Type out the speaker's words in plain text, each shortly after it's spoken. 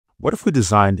What if we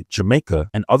designed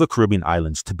Jamaica and other Caribbean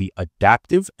islands to be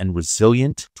adaptive and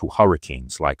resilient to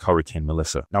hurricanes like Hurricane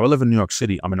Melissa? Now, I live in New York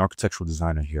City. I'm an architectural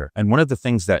designer here. And one of the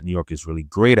things that New York is really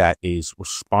great at is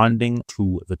responding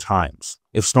to the times.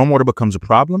 If stormwater becomes a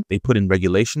problem, they put in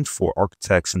regulations for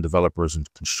architects and developers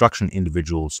and construction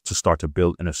individuals to start to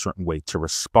build in a certain way to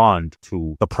respond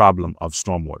to the problem of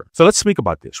stormwater. So let's speak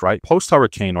about this, right?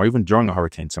 Post-hurricane or even during a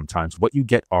hurricane sometimes, what you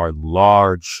get are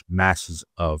large masses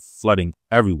of flooding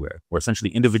everywhere, where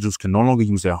essentially individuals can no longer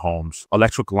use their homes.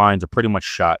 Electric lines are pretty much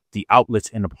shot. The outlets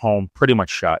in the home pretty much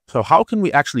shot. So how can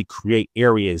we actually create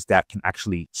areas that can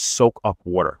actually soak up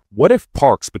water? What if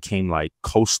parks became like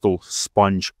coastal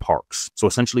sponge parks? So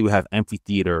essentially we have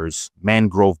amphitheaters,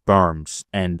 mangrove berms,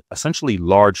 and essentially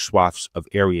large swaths of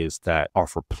areas that are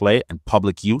for play and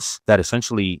public use that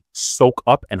essentially soak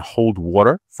up and hold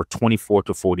water for 24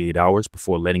 to 48 hours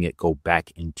before letting it go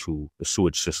back into the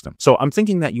sewage system. So I'm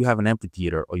thinking that you have an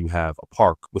amphitheater or you have a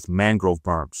park with mangrove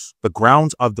berms. The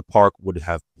grounds of the park would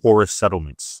have porous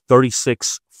settlements,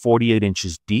 48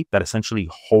 inches deep, that essentially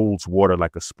holds water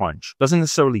like a sponge. Doesn't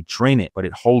necessarily drain it, but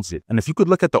it holds it. And if you could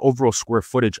look at the overall square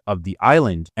footage of the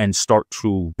island and start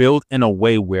to build in a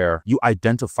way where you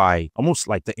identify almost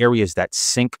like the areas that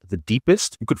sink the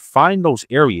deepest, you could find those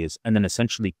areas and then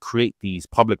essentially create these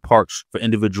public parks for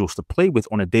individuals to play with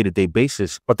on a day-to-day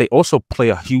basis. But they also play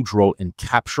a huge role in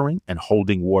capturing and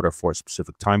holding water for a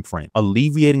specific time frame,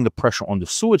 alleviating the pressure on the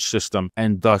sewage system,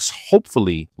 and thus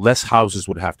hopefully less houses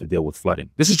would have to deal with flooding.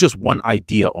 This is just one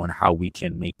idea on how we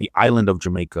can make the island of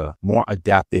Jamaica more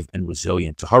adaptive and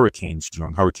resilient to hurricanes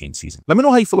during hurricane season. Let me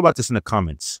know how you feel about this in the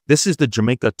comments. This is the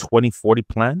Jamaica 2040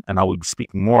 plan, and I will be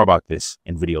speaking more about this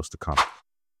in videos to come.